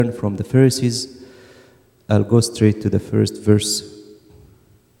from the Pharisees. I'll go straight to the first verse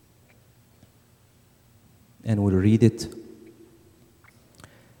and we'll read it.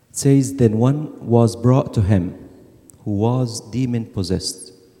 It says, "Then one was brought to him who was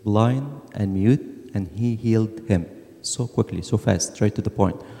demon-possessed, blind and mute, and he healed him." So quickly, so fast, straight to the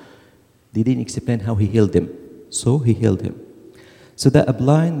point. They didn't explain how he healed him, so he healed him. So that a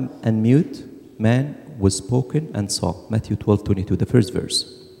blind and mute man was spoken and saw. Matthew 12:22, the first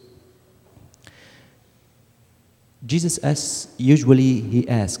verse. Jesus usually he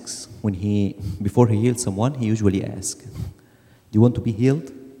asks, before he heals someone, he usually asks, "Do you want to be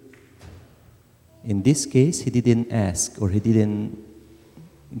healed?" In this case, he didn't ask, or he didn't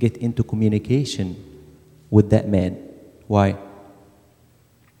get into communication with that man. Why?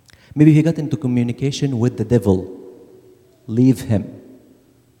 Maybe he got into communication with the devil. "Leave him.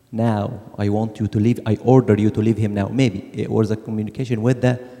 Now, I want you to leave. I order you to leave him now." Maybe it was a communication with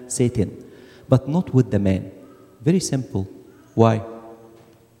the Satan, but not with the man. Very simple. Why?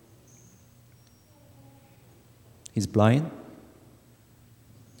 He's blind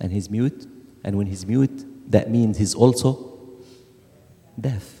and he's mute. And when he's mute, that means he's also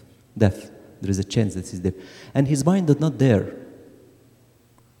deaf. Deaf. There is a chance that he's deaf. And his mind is not there,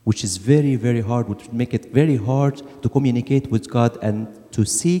 which is very, very hard, which would make it very hard to communicate with God and to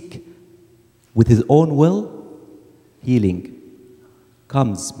seek with his own will healing.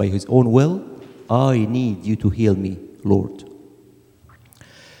 Comes by his own will. "I need you to heal me, Lord."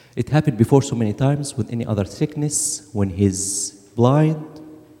 It happened before so many times with any other sickness. When he's blind,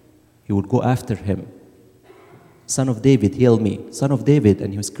 he would go after him. "Son of David, heal me. Son of David."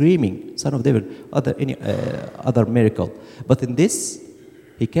 And he was screaming, "Son of David," other miracle. But in this,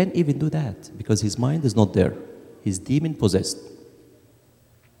 he can't even do that because his mind is not there. He's demon-possessed.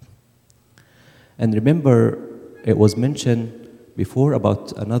 And remember, it was mentioned before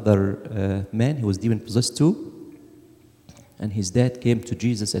about another man who was demon-possessed too. And his dad came to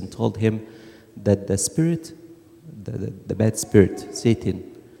Jesus and told him that the spirit, the bad spirit, Satan,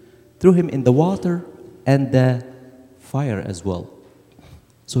 threw him in the water and the fire as well.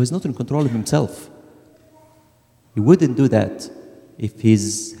 So he's not in control of himself. He wouldn't do that if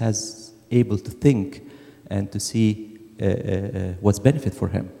he's able to think and to see what's benefit for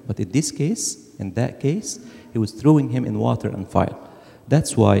him. But in that case, he was throwing him in water and fire.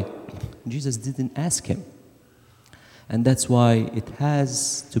 That's why Jesus didn't ask him. And that's why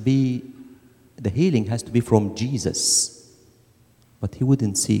the healing has to be from Jesus. But he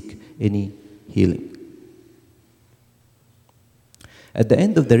wouldn't seek any healing. At the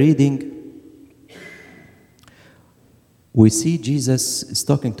end of the reading, we see Jesus is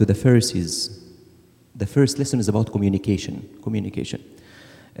talking to the Pharisees. The first lesson is about communication.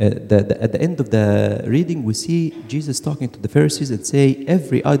 At the end of the reading, we see Jesus talking to the Pharisees and say,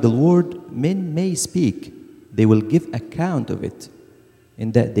 "Every idle word men may speak, they will give account of it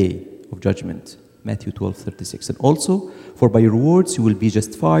in that day of judgment." Matthew 12:36. "And also, for by your words you will be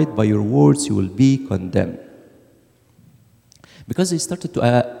justified, by your words you will be condemned." Because they started to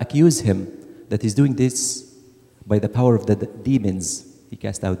accuse him that he's doing this by the power of the demons. He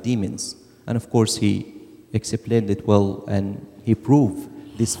cast out demons. And of course, he explained it well and he proved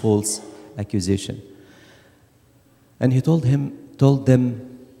this false accusation. And he told them,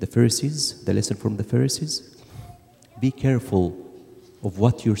 the Pharisees, the lesson from the Pharisees, "Be careful of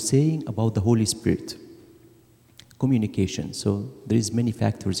what you're saying about the Holy Spirit." Communication. So there is many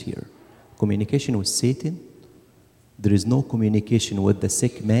factors here. Communication with Satan. There is no communication with the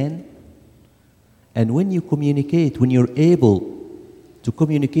sick man. And when you communicate, when you're able to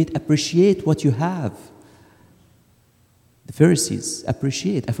communicate, appreciate what you have. The Pharisees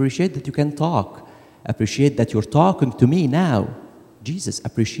appreciate that you can talk. Appreciate that you're talking to me now. Jesus,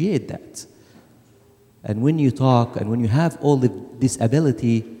 appreciate that. And when you talk and when you have all this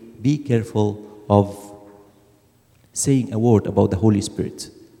ability, be careful of saying a word about the Holy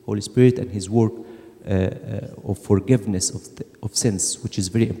Spirit. Holy Spirit and His work of forgiveness of sins, which is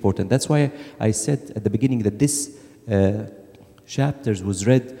very important. That's why I said at the beginning that this chapters was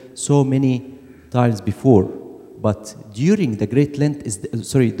read so many times before. But during the Great Lent,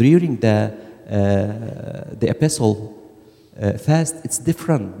 during the Epistle fast, it's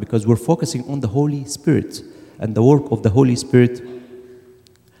different because we're focusing on the Holy Spirit and the work of the Holy Spirit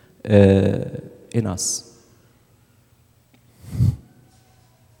in us.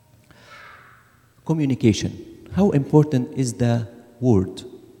 Communication. How important is the word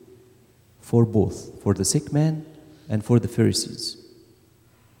for both, for the sick man and for the Pharisees?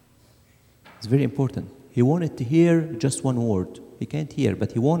 It's very important. He wanted to hear just one word. He can't hear,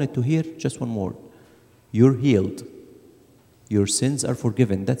 but he wanted to hear just one word. You're healed. Your sins are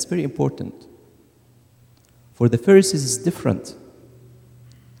forgiven. That's very important. For the Pharisees, it's different.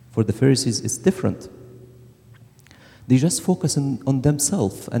 For the Pharisees, it's different. They just focus on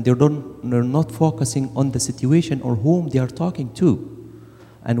themselves, and they're not focusing on the situation or whom they are talking to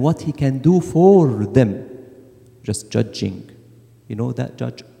and what he can do for them. Just judging. You know that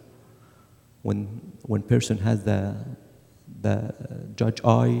judge? When person has the judge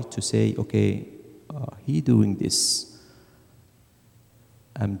eye to say, okay, he doing this.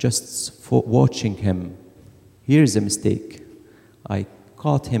 I'm just watching him. Here's a mistake. I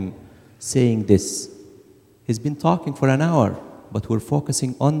caught him saying this. He's been talking for an hour, but we're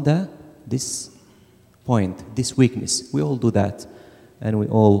focusing on this point, this weakness. We all do that, and we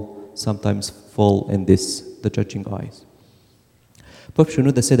all sometimes fall in the judging eyes. Pope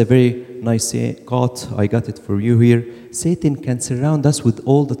Shenouda said a very nice quote. I got it for you here. Satan can surround us with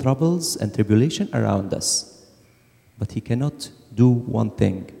all the troubles and tribulation around us, but he cannot do one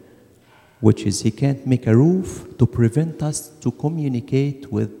thing, which is he can't make a roof to prevent us to communicate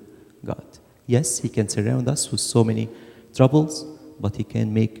with God. Yes, he can surround us with so many troubles, but he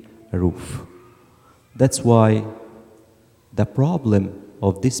can make a roof. That's why the problem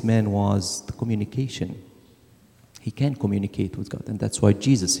of this man was the communication. He can't communicate with God, and that's why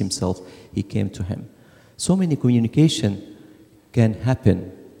Jesus himself, he came to him. So many communication can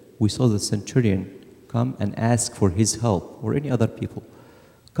happen. We saw the centurion come and ask for his help, or any other people.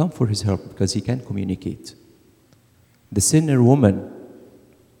 Come for his help because he can't communicate. The sinner woman,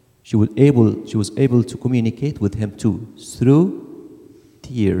 she was able to communicate with him too, through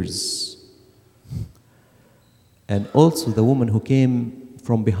tears. And also the woman who came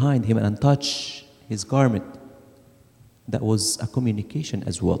from behind him and touched his garment, that was a communication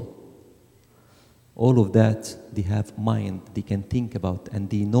as well. All of that, they have mind, they can think about, and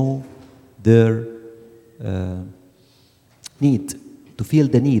they know their need, to feel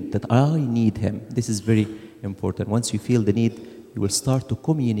the need that I need him. This is very important. Once you feel the need, you will start to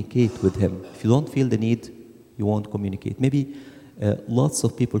communicate with him. If you don't feel the need, you won't communicate. Maybe lots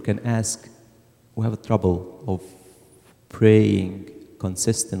of people can ask, we have a trouble of praying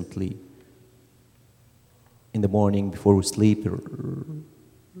consistently in the morning before we sleep, or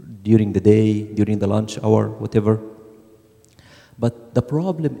during the day, during the lunch hour, whatever. But the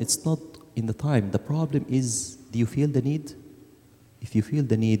problem, it's not in the time. The problem is, do you feel the need? If you feel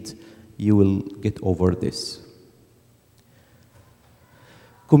the need, you will get over this.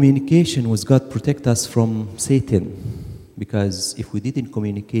 Communication with God protects us from Satan, because if we didn't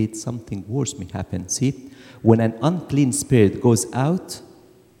communicate, something worse may happen. See, when an unclean spirit goes out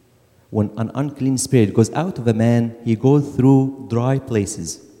of a man, he goes through dry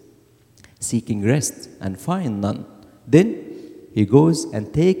places, seeking rest and find none. Then he goes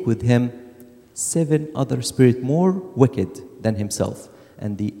and take with him 7 other spirits more wicked than himself,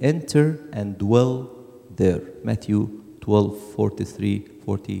 and they enter and dwell there. Matthew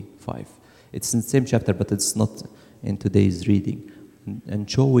 12:43-45. It's in the same chapter, but it's not in today's reading, and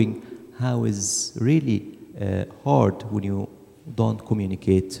showing how is really hard when you don't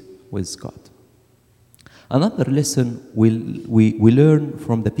communicate with God. Another lesson we learn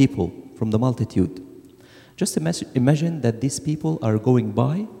from the people, from the multitude. Just imagine that these people are going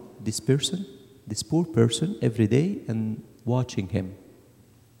by this person, this poor person, every day and watching him.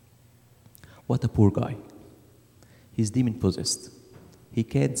 What a poor guy. He's demon-possessed. He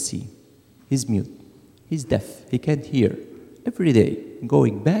can't see. He's mute. He's deaf. He can't hear. Every day,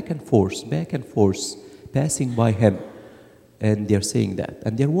 going back and forth, passing by him. And they're saying that.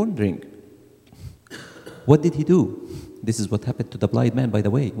 And they're wondering, what did he do? This is what happened to the blind man, by the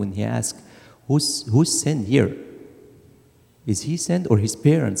way, when he asked, who's sinned here? Is he sinned, or his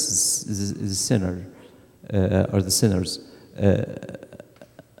parents is the sinner, or the sinners?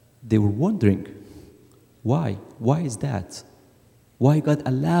 They were wondering, why? Why is that? Why God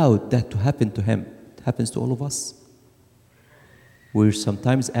allowed that to happen to him? It happens to all of us. We're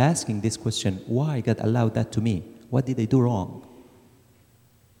sometimes asking this question, why God allowed that to me? What did I do wrong?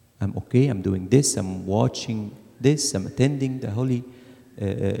 I'm okay, I'm doing this, I'm watching this, I'm attending the Holy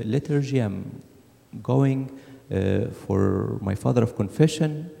Liturgy, I'm going for my Father of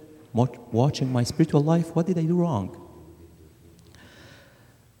Confession, watching my spiritual life. What did I do wrong?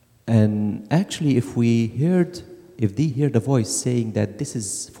 And actually, if they heard a voice saying that this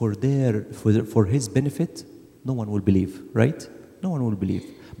is for his benefit, no one will believe, right? No one will believe.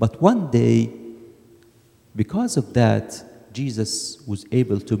 But one day, because of that, Jesus was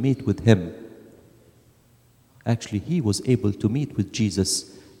able to meet with him. Actually, he was able to meet with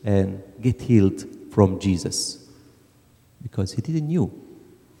Jesus and get healed from Jesus, because he didn't know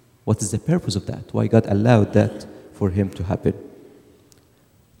what is the purpose of that, why God allowed that for him to happen.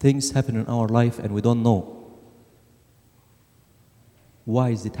 Things happen in our life and we don't know. Why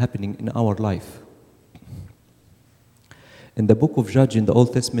is it happening in our life? In the book of Judges in the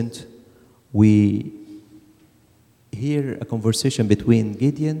Old Testament, we hear a conversation between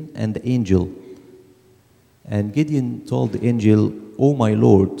Gideon and the angel. And Gideon told the angel, "Oh my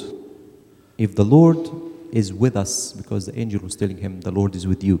Lord, if the Lord is with us," because the angel was telling him, "The Lord is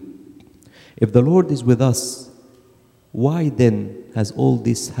with you. If the Lord is with us, why then has all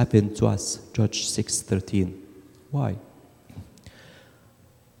this happened to us?" Judges 6:13. Why?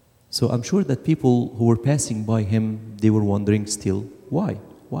 So I'm sure that people who were passing by him, they were wondering still, why?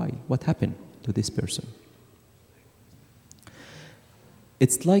 Why? What happened to this person?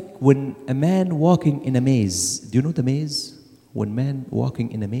 It's like when a man walking in a maze. Do you know the maze? When man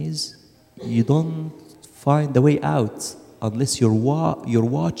walking in a maze, you don't find the way out unless you're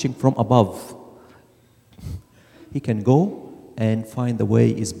watching from above. He can go and find the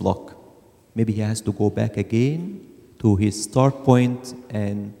way is blocked. Maybe he has to go back again to his start point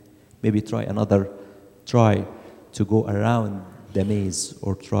and maybe try to go around the maze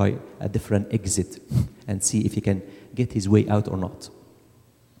or try a different exit and see if he can get his way out or not.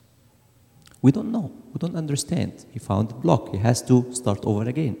 We don't know. We don't understand. He found a block. He has to start over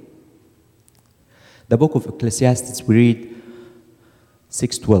again. The book of Ecclesiastes, we read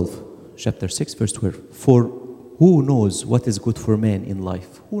 6:12, chapter 6, verse 12. "For who knows what is good for man in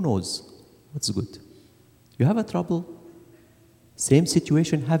life?" Who knows what's good? You have a trouble, same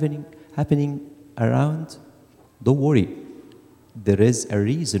situation happening around, don't worry. There is a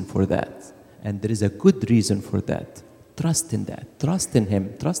reason for that, and there is a good reason for that. Trust in that. Trust in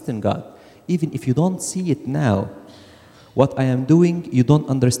Him. Trust in God. Even if you don't see it now, what I am doing, you don't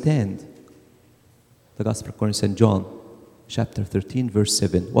understand. The Gospel according to St. John, chapter 13, verse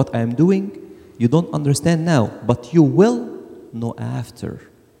 7. What I am doing, you don't understand now, but you will know after.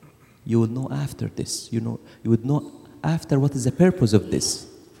 You will know after this. You would know after what is the purpose of this.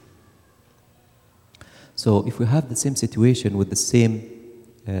 So if we have the same situation with the same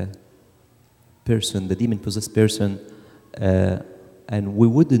person, the demon-possessed person, and we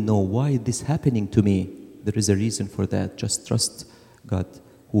wouldn't know why this happening to me, there is a reason for that. Just trust God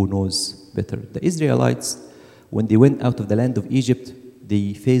who knows better. The Israelites, when they went out of the land of Egypt,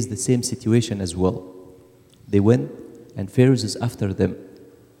 they faced the same situation as well. They went and Pharaoh is after them.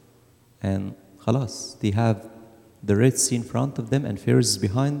 And khalas, they have the Red Sea in front of them and Pharaoh is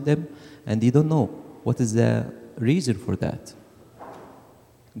behind them, and they don't know what is the reason for that.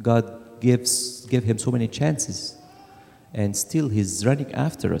 God gave him so many chances, and still he's running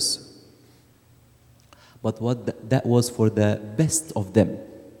after us. But that was for the best of them.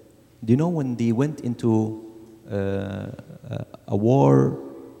 Do you know when they went into a war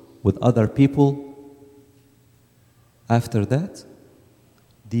with other people, after that,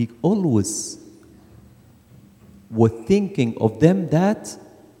 they always were thinking of them that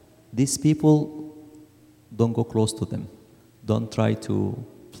these people don't go close to them. Don't try to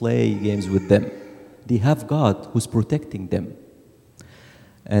play games with them. They have God who's protecting them.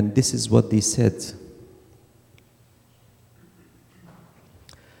 And this is what they said.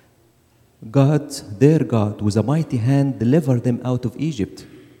 God, their God, with a mighty hand, delivered them out of Egypt.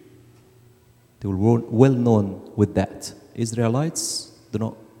 They were well known with that. Israelites do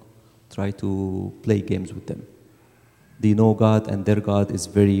not try to play games with them. They know God, and their God is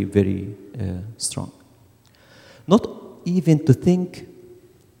very, very strong. Not even to think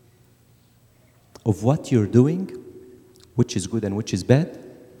of what you're doing, which is good and which is bad,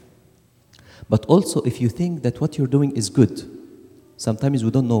 but also if you think that what you're doing is good. Sometimes we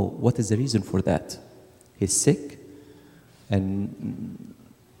don't know what is the reason for that. He's sick, and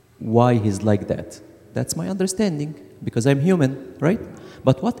why he's like that. That's my understanding, because I'm human, right?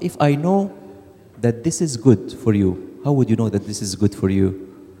 But what if I know that this is good for you? How would you know that this is good for you?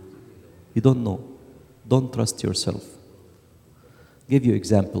 You don't know. Don't trust yourself. Give you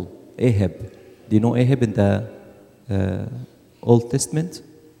example. Ahab. Do you know Ahab in the Old Testament?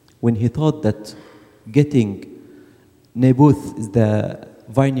 When he thought that getting Naboth, the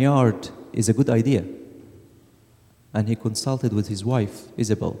vineyard, is a good idea. And he consulted with his wife,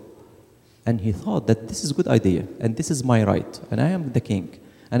 Isabel. And he thought that this is a good idea, and this is my right, and I am the king,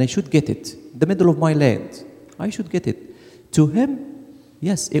 and I should get it, the middle of my land. I should get it. To him,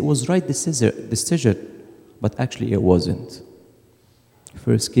 yes, it was right decision, but actually it wasn't.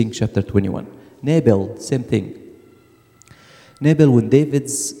 1 Kings chapter 21. Nabal, same thing. Nabal, when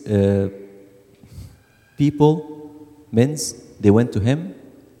David's they went to him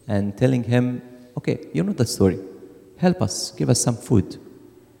and telling him, okay, you know the story. Help us, give us some food.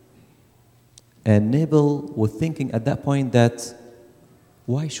 And Nabal was thinking at that point that,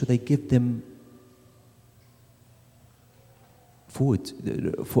 why should I give them food?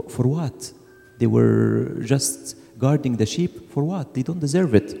 For what? They were just guarding the sheep. For what? They don't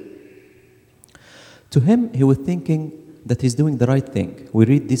deserve it. To him, he was thinking that he's doing the right thing. We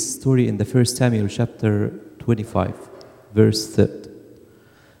read this story in the 1 Samuel chapter 25, verse 3.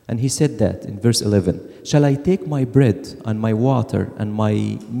 And he said that in verse 11, shall I take my bread and my water and my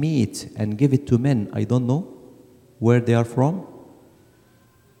meat and give it to men I don't know where they are from?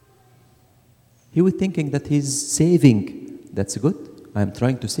 He was thinking that he's saving. That's good. I'm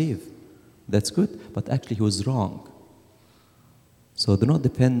trying to save. That's good. But actually he was wrong. So do not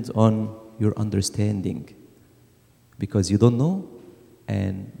depend on your understanding, because you don't know,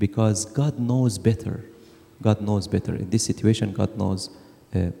 and because God knows better. God knows better. In this situation, God knows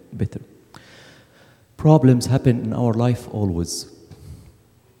better. Problems happen in our life always.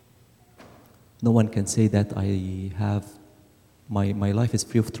 No one can say that I have, my life is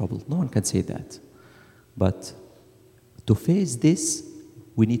free of trouble. No one can say that. But to face this,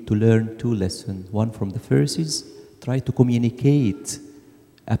 we need to learn two lessons. One from the Pharisees, try to communicate,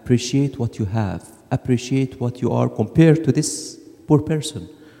 appreciate what you have, appreciate what you are compared to this poor person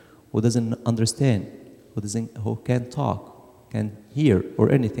who doesn't understand, who can't talk, can't hear or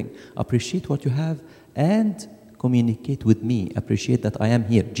anything. Appreciate what you have and communicate with me. Appreciate that I am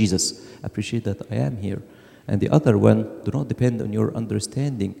here, Jesus. Appreciate that I am here. And the other one, do not depend on your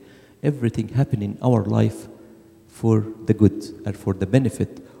understanding. Everything happening in our life for the good and for the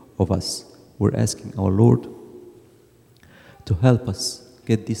benefit of us. We're asking our Lord to help us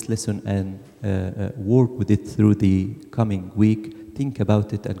get this lesson and work with it through the coming week. Think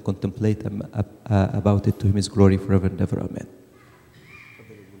about it and contemplate about it. To Him is glory forever and ever. Amen.